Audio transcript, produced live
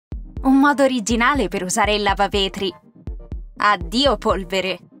Un modo originale per usare il lavavetri. Addio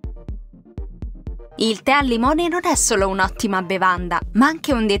polvere! Il tè al limone non è solo un'ottima bevanda, ma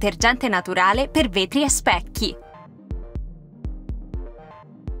anche un detergente naturale per vetri e specchi.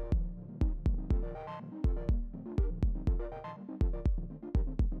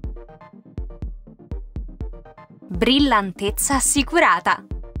 Brillantezza assicurata!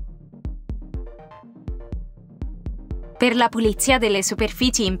 Per la pulizia delle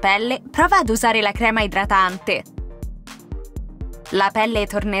superfici in pelle, prova ad usare la crema idratante. La pelle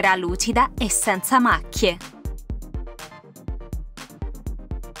tornerà lucida e senza macchie.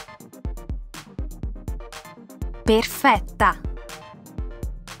 Perfetta!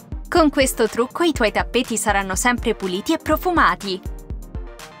 Con questo trucco i tuoi tappeti saranno sempre puliti e profumati.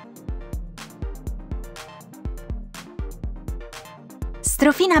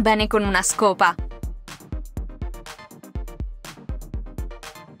 Strofina bene con una scopa.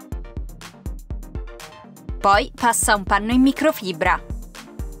 Poi passa un panno in microfibra.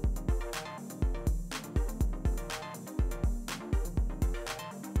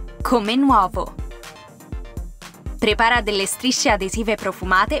 Come nuovo. Prepara delle strisce adesive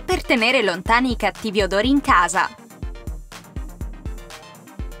profumate per tenere lontani i cattivi odori in casa.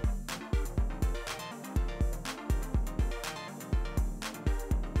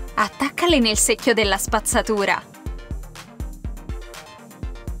 Attaccale nel secchio della spazzatura.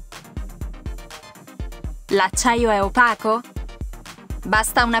 L'acciaio è opaco?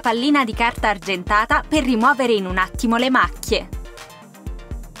 Basta una pallina di carta argentata per rimuovere in un attimo le macchie.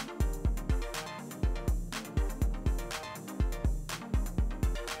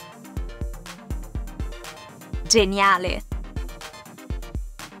 Geniale!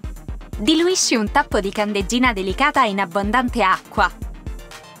 Diluisci un tappo di candeggina delicata in abbondante acqua.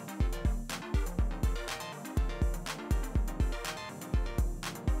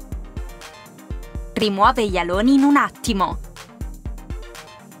 Rimuove gli aloni in un attimo.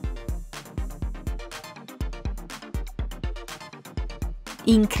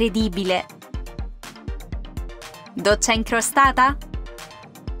 Incredibile! Doccia incrostata?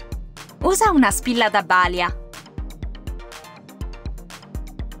 Usa una spilla da balia.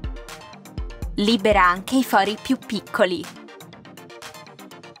 Libera anche i fori più piccoli.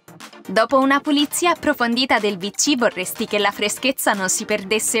 Dopo una pulizia approfondita del WC vorresti che la freschezza non si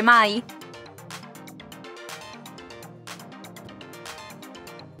perdesse mai?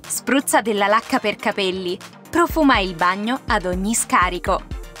 Spruzza della lacca per capelli. Profuma il bagno ad ogni scarico.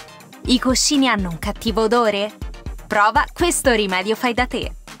 I cuscini hanno un cattivo odore? Prova questo rimedio fai da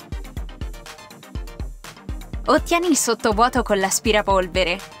te. Ottieni il sottovuoto con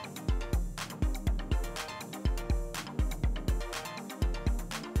l'aspirapolvere.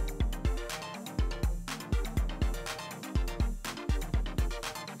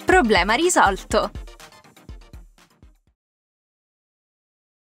 Problema risolto!